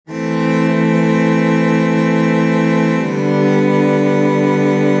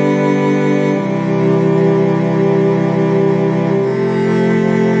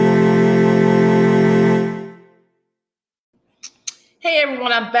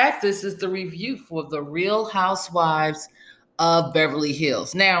I'm back. This is the review for the Real Housewives of Beverly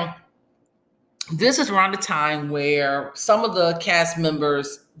Hills. Now, this is around the time where some of the cast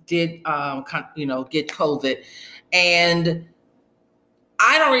members did, get COVID, and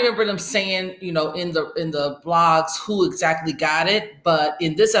I don't remember them saying, in the blogs who exactly got it. But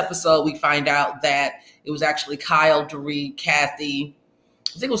in this episode, we find out that it was actually Kyle, Dorit, Kathy.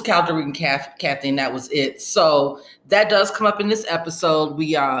 I think it was Cal, Dorit, and Kathy, and that was it. So that does come up in this episode.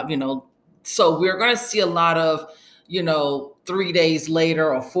 So we're going to see a lot of, 3 days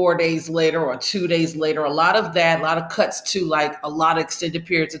later or 4 days later or 2 days later, a lot of that, a lot of cuts to like a lot of extended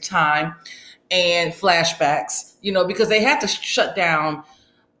periods of time and flashbacks, because they had to shut down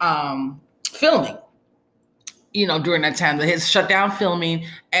filming, during that time. They had to shut down filming.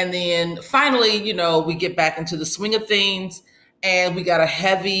 And then finally, we get back into the swing of things. And we got a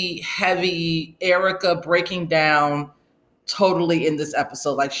heavy Erica breaking down totally in this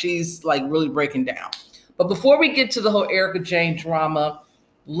episode. Like she's like really breaking down. But before we get to the whole Erica Jane drama,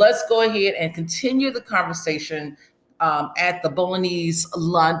 let's go ahead and continue the conversation at the Bolognese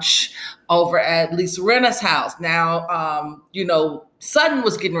lunch over at Lisa Rinna's house. Now, Sutton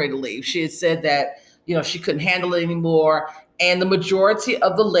was getting ready to leave. She had said that, she couldn't handle it anymore. And the majority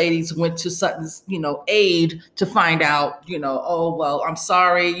of the ladies went to Sutton's, aid to find out, oh, well, I'm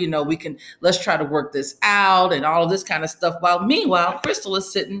sorry, let's try to work this out and all of this kind of stuff. Meanwhile, Crystal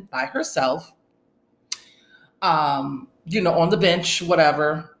is sitting by herself, on the bench,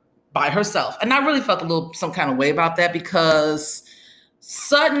 whatever, by herself. And I really felt some kind of way about that because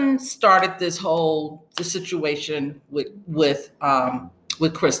Sutton started this situation with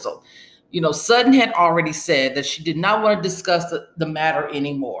Crystal. Sutton had already said that she did not want to discuss the matter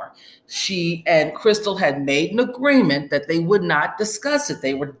anymore. She and Crystal had made an agreement that they would not discuss it.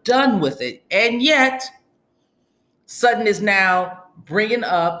 They were done with it. And yet, Sutton is now bringing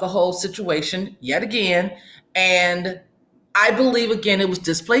up the whole situation yet again. And I believe, again, it was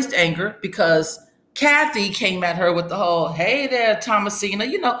displaced anger because Kathy came at her with the whole, hey there, Thomasina,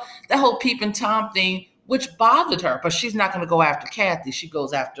 that whole peeping Tom thing, which bothered her. But she's not going to go after Kathy. She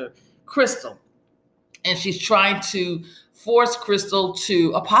goes after Crystal. And she's trying to force Crystal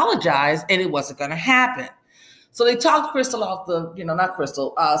to apologize, and it wasn't going to happen. So they talked Crystal off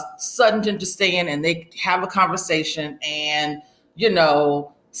Sutton into staying, and they have a conversation. And,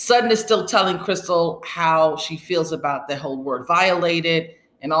 Sutton is still telling Crystal how she feels about the whole word violated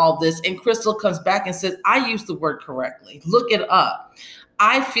and all this. And Crystal comes back and says, I used the word correctly. Look it up.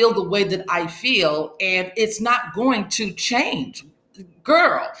 I feel the way that I feel, and it's not going to change.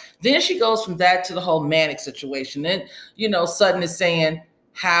 Girl. Then she goes from that to the whole manic situation. And, Sutton is saying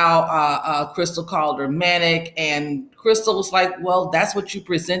how Crystal called her manic, and Crystal was like, well, that's what you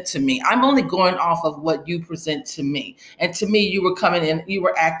present to me. I'm only going off of what you present to me. And to me, you were coming in, you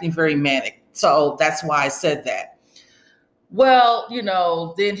were acting very manic. So that's why I said that. Well,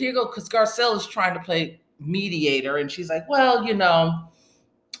 then here you go, because Garcelle is trying to play mediator, and she's like, well,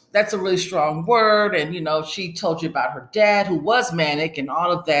 that's a really strong word. And, she told you about her dad who was manic and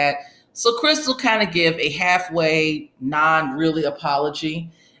all of that. So Crystal kind of give a halfway, non-really apology.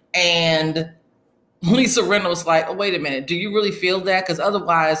 And Lisa Rinna was like, oh, wait a minute. Do you really feel that? Because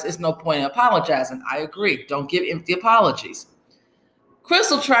otherwise, it's no point in apologizing. I agree. Don't give empty apologies.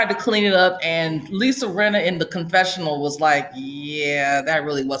 Crystal tried to clean it up, and Lisa Rinna in the confessional was like, yeah, that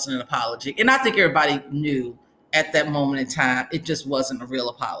really wasn't an apology. And I think everybody knew at that moment in time, it just wasn't a real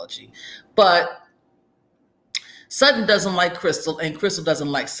apology. But Sutton doesn't like Crystal, and Crystal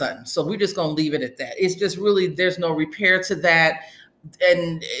doesn't like Sutton. So we're just going to leave it at that. It's just really, there's no repair to that.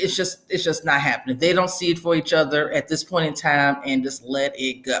 And it's just not happening. They don't see it for each other at this point in time, and just let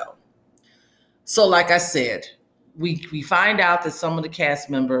it go. So like I said, we find out that some of the cast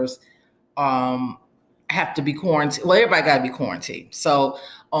members have to be quarantined. Well, everybody got to be quarantined. So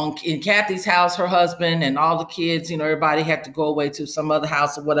in Kathy's house, her husband and all the kids, everybody had to go away to some other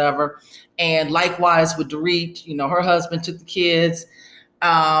house or whatever. And likewise with Dorit, her husband took the kids.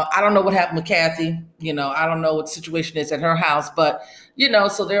 I don't know what happened with Kathy. I don't know what the situation is at her house, but,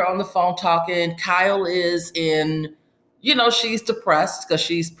 so they're on the phone talking. Kyle is in, she's depressed because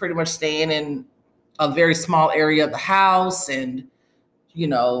she's pretty much staying in a very small area of the house, and,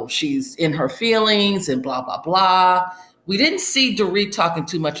 she's in her feelings and blah, blah, blah. We didn't see Dorit talking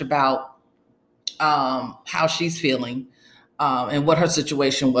too much about how she's feeling and what her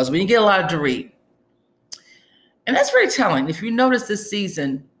situation was. We didn't get a lot of Dorit. And that's very telling. If you notice this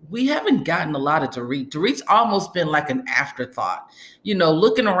season, we haven't gotten a lot of Dorit. Dorit's almost been like an afterthought.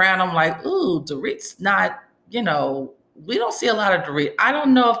 Looking around, I'm like, ooh, Dorit's not, we don't see a lot of Dorit. I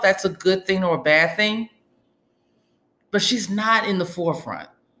don't know if that's a good thing or a bad thing. but she's not in the forefront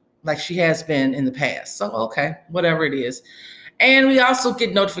like she has been in the past. So, okay, whatever it is. And we also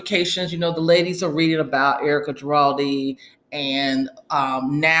get notifications, the ladies are reading about Erica Giraldi and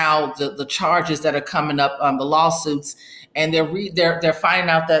now the charges that are coming up, the lawsuits, and they're finding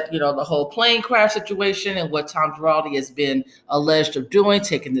out that the whole plane crash situation and what Tom Giraldi has been alleged of doing,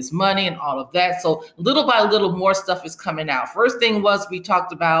 taking this money and all of that. So little by little, more stuff is coming out. First thing was we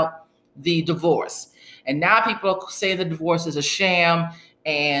talked about the divorce, and now people are saying the divorce is a sham,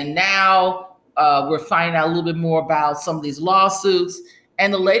 and now we're finding out a little bit more about some of these lawsuits.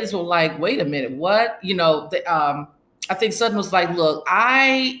 And the ladies were like, wait a minute, what? I think Sutton was like, look,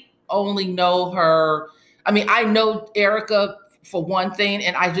 I only know her. I mean, I know Erica for one thing,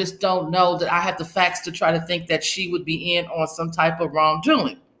 and I just don't know that I have the facts to try to think that she would be in on some type of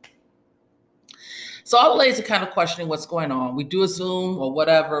wrongdoing. So all the ladies are kind of questioning what's going on. We do a Zoom or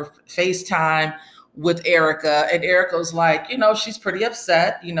whatever, FaceTime with Erica, and Erica was like, she's pretty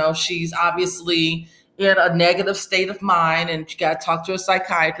upset. She's obviously in a negative state of mind, and she got to talk to a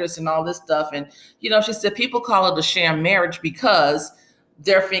psychiatrist and all this stuff. And, she said people call it a sham marriage because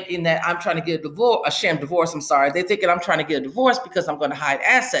they're thinking that I'm trying to get a sham divorce. I'm sorry. They're thinking I'm trying to get a divorce because I'm going to hide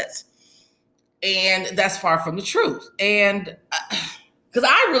assets. And that's far from the truth. And because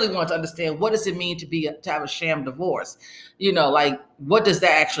I really want to understand, what does it mean to have a sham divorce? Like, what does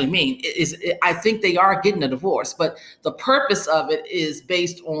that actually mean? I think they are getting a divorce, but the purpose of it is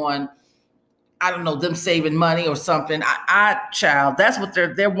based on, I don't know, them saving money or something. Child, that's what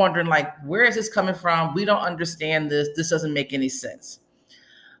they're wondering. Like, where is this coming from? We don't understand this. This doesn't make any sense.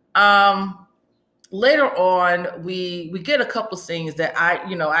 Later on, we get a couple of things that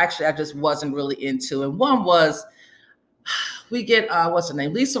I just wasn't really into, and one was, we get, what's her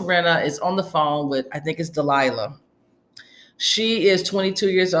name? Lisa Rinna is on the phone with, I think it's Delilah. She is 22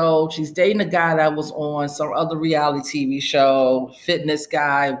 years old. She's dating a guy that was on some other reality TV show, fitness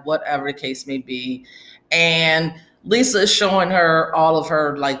guy, whatever the case may be. And Lisa is showing her all of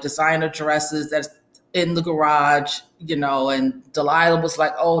her like designer dresses that's in the garage, and Delilah was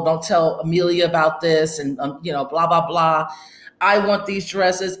like, oh, don't tell Amelia about this. And, blah, blah, blah. I want these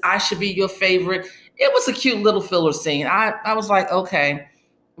dresses. I should be your favorite. It was a cute little filler scene. I was like, okay,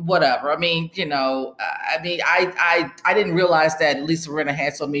 whatever. I mean, I didn't realize that Lisa Rinna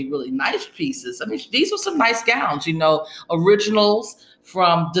had so many really nice pieces. I mean, these were some nice gowns, originals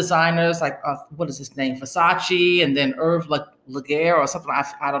from designers like, what is his name? Versace, and then Hervé Laguerre or something.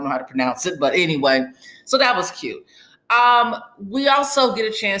 I don't know how to pronounce it, but anyway, so that was cute. We also get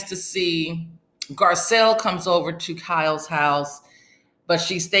a chance to see Garcelle comes over to Kyle's house, but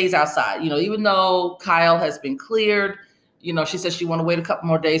she stays outside, even though Kyle has been cleared. She says she want to wait a couple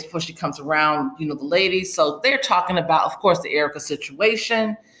more days before she comes around, the ladies. So they're talking about, of course, the Erica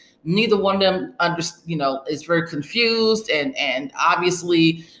situation. Neither one of them is very confused. And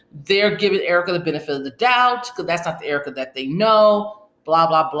obviously they're giving Erica the benefit of the doubt because that's not the Erica that they know, blah,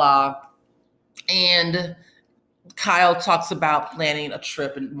 blah, blah. And Kyle talks about planning a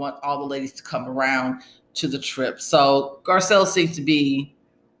trip and want all the ladies to come around to the trip. So Garcelle seems to be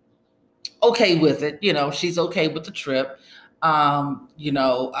okay with it. She's okay with the trip.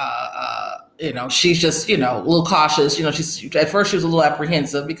 She's just, a little cautious. She's at first she was a little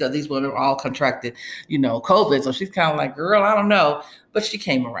apprehensive because these women are all contracted, COVID. So she's kind of like, girl, I don't know, but she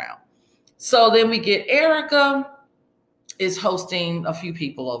came around. So then we get Erica is hosting a few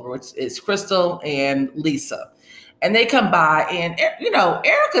people over. It's Crystal and Lisa, and they come by, and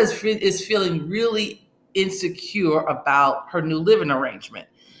Erica is feeling really insecure about her new living arrangement.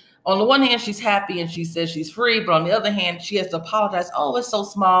 On the one hand, she's happy and she says she's free, but on the other hand, she has to apologize. Oh, it's so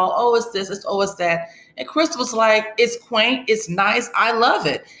small. Oh, it's this. It's that. And Crystal was like, it's quaint. It's nice. I love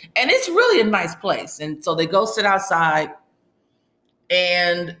it. And it's really a nice place. And so they go sit outside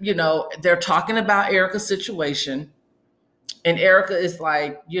and, they're talking about Erica's situation. And Erica is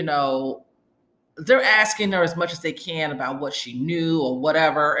like, they're asking her as much as they can about what she knew or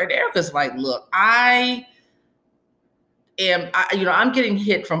whatever. And Erica's like, look, I'm getting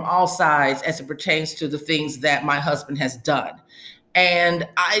hit from all sides as it pertains to the things that my husband has done. And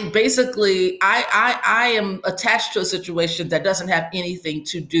I am attached to a situation that doesn't have anything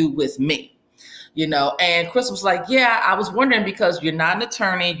to do with me, and Chris was like, yeah, I was wondering because you're not an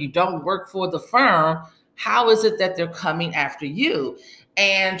attorney, you don't work for the firm. How is it that they're coming after you?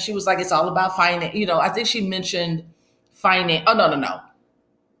 And she was like, it's all about finance. I think she mentioned finance. Oh, no.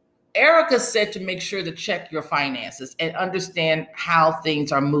 Erica said to make sure to check your finances and understand how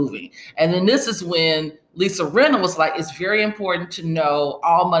things are moving. And then this is when Lisa Rinna was like, it's very important to know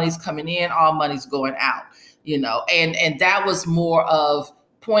all money's coming in, all money's going out, and that was more of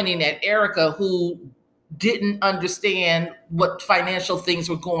pointing at Erica, who didn't understand what financial things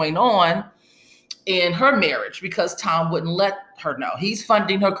were going on in her marriage because Tom wouldn't let her know. He's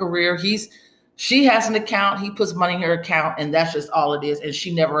funding her career. She has an account. He puts money in her account, and that's just all it is. And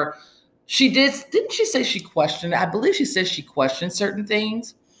didn't she say she questioned? I believe she said she questioned certain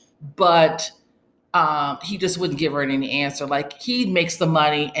things, but he just wouldn't give her any answer. Like, he makes the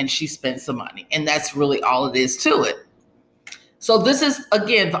money and she spends the money, and that's really all it is to it. So this is,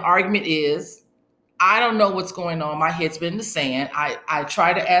 again, the argument is, I don't know what's going on. My head's been in the sand. I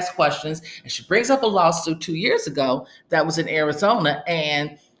try to ask questions, and she brings up a lawsuit 2 years ago that was in Arizona,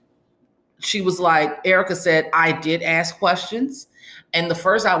 and she was like, Erica said, I did ask questions. And the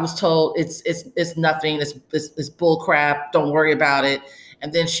first I was told it's nothing, it's bull crap, don't worry about it.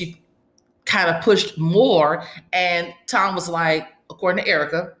 And then she kind of pushed more, and Tom was like, according to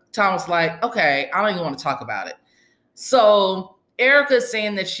Erica, Tom was like, okay, I don't even want to talk about it. So Erica is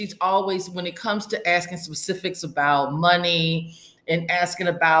saying that she's always, when it comes to asking specifics about money and asking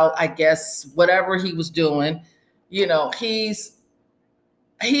about, I guess, whatever he was doing, he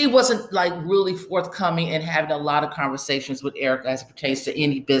wasn't like really forthcoming and having a lot of conversations with Erica as it pertains to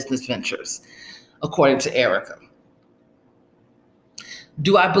any business ventures, according to Erica.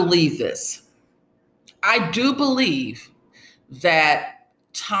 Do I believe this? I do believe that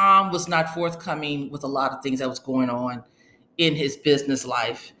Tom was not forthcoming with a lot of things that was going on in his business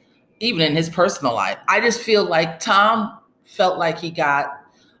life, even in his personal life. I just feel like Tom felt like he got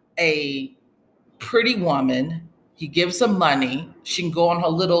a pretty woman. He gives her money. She can go on her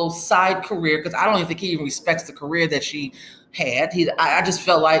little side career, because I don't even think he even respects the career that she had. I just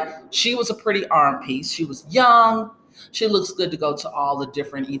felt like she was a pretty arm piece. She was young. She looks good to go to all the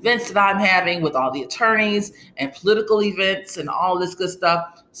different events that I'm having with all the attorneys and political events and all this good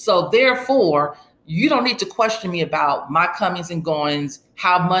stuff. So therefore, you don't need to question me about my comings and goings,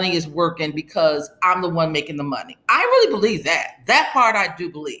 how money is working, because I'm the one making the money. I really believe that. That part I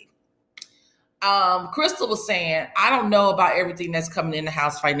do believe. Crystal was saying, I don't know about everything that's coming in the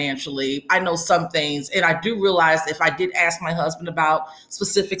house financially. I know some things, and I do realize if I did ask my husband about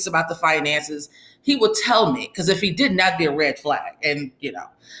specifics about the finances, he would tell me, because if he didn't, that'd be a red flag. And,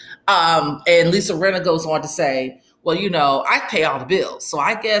 and Lisa Renna goes on to say, well, I pay all the bills. So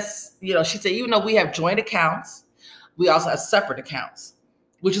I guess, she said, even though we have joint accounts, we also have separate accounts,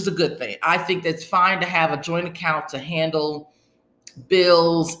 which is a good thing. I think that's fine to have a joint account to handle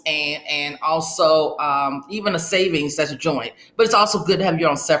bills and also even a savings that's a joint, but it's also good to have your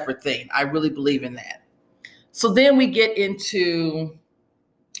own separate thing. I really believe in that. So then we get into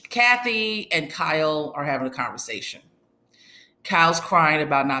Kathy and Kyle are having a conversation. Kyle's crying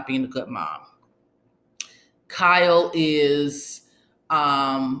about not being a good mom. Kyle is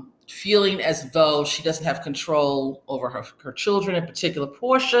feeling as though she doesn't have control over her children, in particular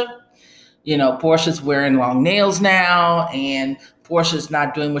Portia. Portia's wearing long nails now, and Portia's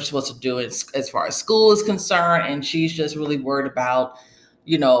not doing what she's supposed to do as far as school is concerned. And she's just really worried about,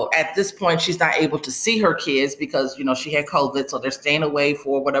 at this point, she's not able to see her kids because, she had COVID. So they're staying away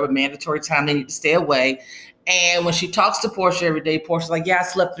for whatever mandatory time they need to stay away. And when she talks to Portia every day, Portia's like, yeah, I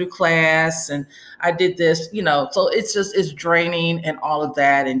slept through class and I did this, so it's draining and all of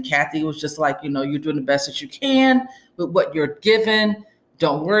that. And Kathy was just like, you're doing the best that you can with what you're given.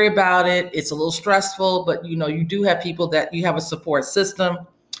 Don't worry about it. It's a little stressful, but you do have people that you have a support system.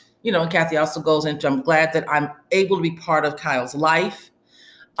 And Kathy also goes into, I'm glad that I'm able to be part of Kyle's life,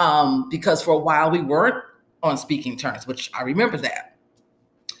 because for a while we weren't on speaking terms, which I remember that.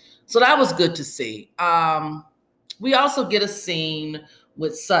 So that was good to see. We also get a scene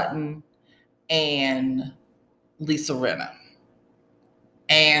with Sutton and Lisa Renna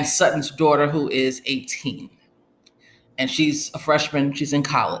and Sutton's daughter, who is 18. And she's a freshman. She's in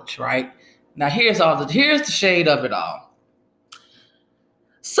college, right? Now, here's the shade of it all.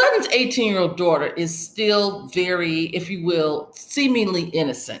 Sutton's 18-year-old daughter is still very, if you will, seemingly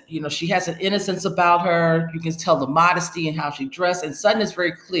innocent. She has an innocence about her. You can tell the modesty in how she dressed. And Sutton is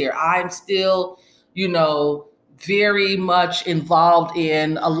very clear. I'm still, very much involved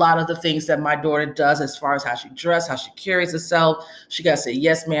in a lot of the things that my daughter does as far as how she dresses, how she carries herself. She got to say,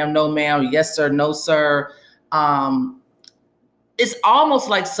 yes, ma'am, no, ma'am, yes, sir, no, sir. It's almost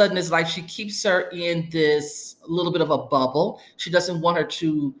like Sutton is like she keeps her in this little bit of a bubble. She doesn't want her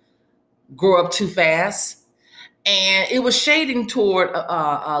to grow up too fast. And it was shading toward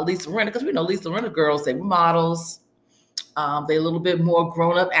Lisa Renna, because we know Lisa Renna girls, they were models. They're a little bit more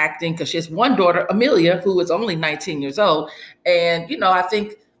grown up acting, because she has one daughter, Amelia, who is only 19 years old. And, I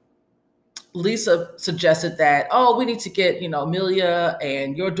think Lisa suggested that, oh, we need to get, Amelia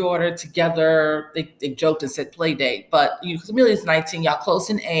and your daughter together. They joked and said play date, but because Amelia's 19, y'all close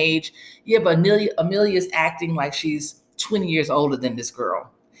in age. Yeah, but Amelia's acting like she's 20 years older than this girl.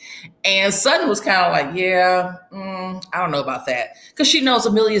 And Sutton was kind of like, yeah, I don't know about that. Because she knows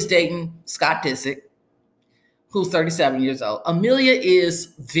Amelia's dating Scott Disick, who's 37 years old. Amelia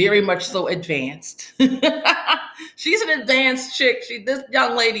is very much so advanced. She's an advanced chick. This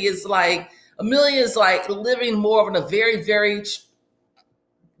young lady is like, Amelia is like living more of a very, very,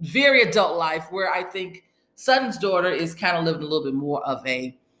 very adult life, where I think Sutton's daughter is kind of living a little bit more of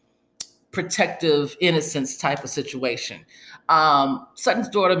a protective innocence type of situation. Sutton's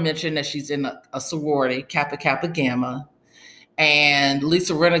daughter mentioned that she's in a sorority, Kappa Kappa Gamma. And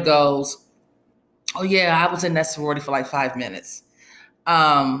Lisa Rinna goes, oh yeah, I was in that sorority for like 5 minutes.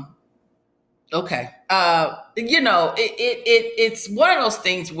 Okay. It's one of those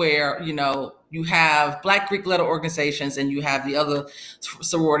things where, you have Black Greek letter organizations and you have the other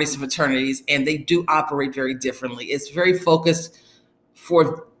sororities and fraternities, and they do operate very differently. It's very focused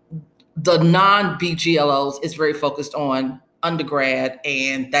for the non-BGLOs. It's very focused on undergrad,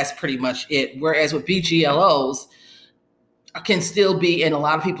 and that's pretty much it. Whereas with BGLOs can still be, and a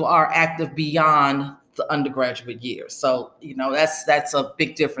lot of people are active beyond the undergraduate years. So, that's a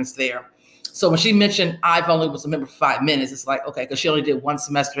big difference there. So when she mentioned I've only was a member for 5 minutes, it's like, okay, because she only did 1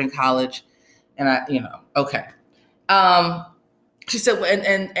 semester in college. And okay. She said,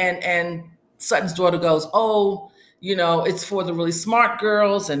 and Sutton's daughter goes, oh, it's for the really smart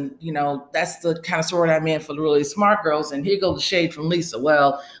girls. And, that's the kind of sorority I'm in, for the really smart girls. And here goes the shade from Lisa.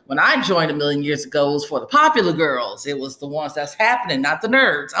 Well, when I joined a million years ago, it was for the popular girls. It was the ones that's happening, not the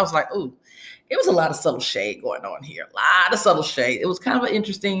nerds. I was like, ooh, it was a lot of subtle shade going on here. A lot of subtle shade. It was kind of an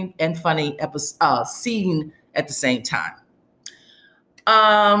interesting and funny scene at the same time.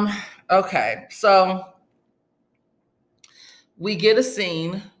 Okay, so we get a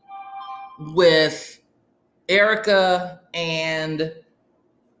scene with Erica and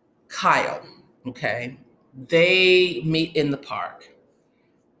Kyle. Okay, they meet in the park.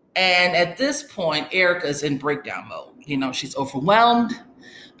 And at this point, Erica's in breakdown mode. She's overwhelmed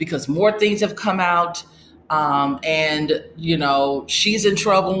because more things have come out. And she's in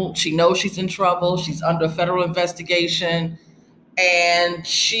trouble. She knows she's in trouble. She's under federal investigation. And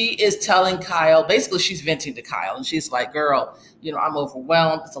she is telling Kyle, basically she's venting to Kyle, and she's like, girl, I'm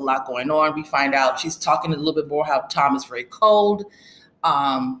overwhelmed. There's a lot going on. We find out she's talking a little bit more how Tom is very cold.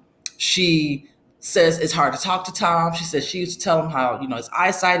 She says it's hard to talk to Tom. She says she used to tell him how, his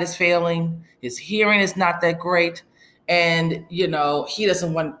eyesight is failing. His hearing is not that great. And, he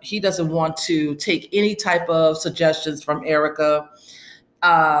doesn't want to take any type of suggestions from Erica.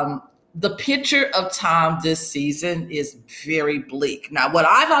 The picture of Tom this season is very bleak. Now, what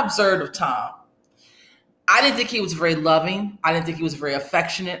I've observed of Tom, I didn't think he was very loving. I didn't think he was very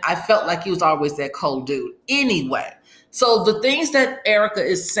affectionate. I felt like he was always that cold dude anyway. So the things that Erica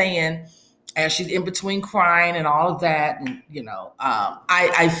is saying as she's in between crying and all of that, and,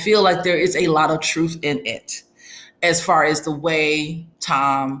 I feel like there is a lot of truth in it as far as the way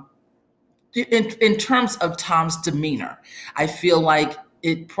Tom, in terms of Tom's demeanor. I feel like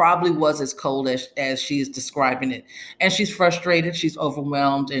it probably was as cold as she's describing it. And she's frustrated. She's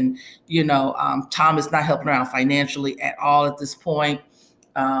overwhelmed. And, Tom is not helping her out financially at all at this point.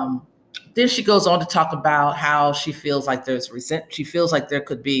 Then she goes on to talk about how she feels like there's she feels like there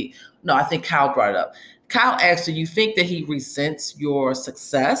could be, no, I think Kyle brought it up. Kyle asked her, you think that he resents your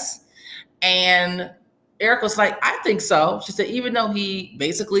success? And Eric was like, I think so. She said, even though he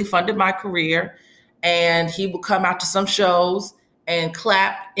basically funded my career and he would come out to some shows and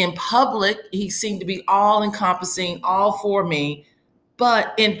clap in public, he seemed to be all encompassing, all for me.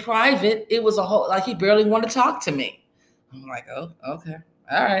 But in private, it was like he barely wanted to talk to me. I'm like, oh, okay.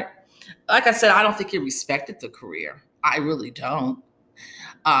 All right. Like I said, I don't think he respected the career. I really don't.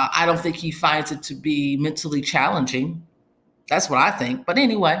 I don't think he finds it to be mentally challenging. That's what I think. But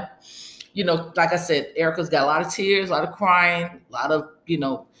anyway, like I said, Erica's got a lot of tears, a lot of crying, a lot of,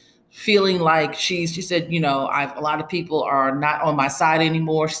 feeling like she said, a lot of people are not on my side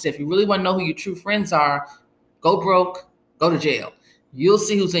anymore. She said, if you really want to know who your true friends are, go broke, go to jail. You'll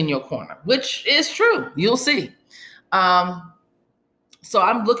see who's in your corner, which is true. You'll see. So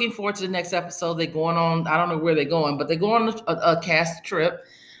I'm looking forward to the next episode. They're going on, I don't know where they're going, but they're going on a cast trip.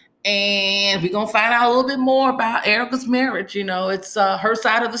 And we're going to find out a little bit more about Erica's marriage. It's her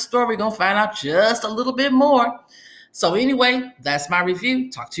side of the story. We're going to find out just a little bit more. So anyway, that's my review.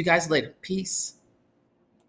 Talk to you guys later. Peace.